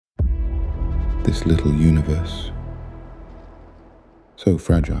This little universe, so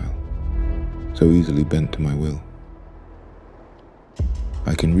fragile, so easily bent to my will.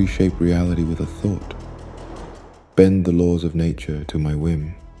 I can reshape reality with a thought, bend the laws of nature to my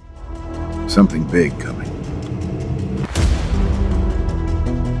whim. Something big coming.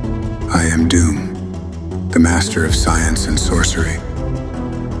 I am Doom, the master of science and sorcery.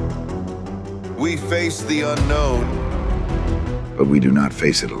 We face the unknown, But we do not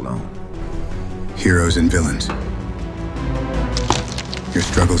face it alone. Heroes and villains. Your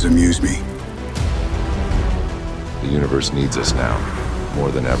struggles amuse me. the universe needs us now,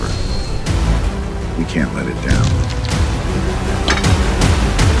 more than ever. We can't let it down.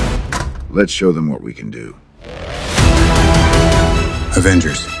 Let's show them what we can do.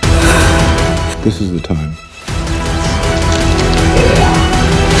 Avengers. This is the time.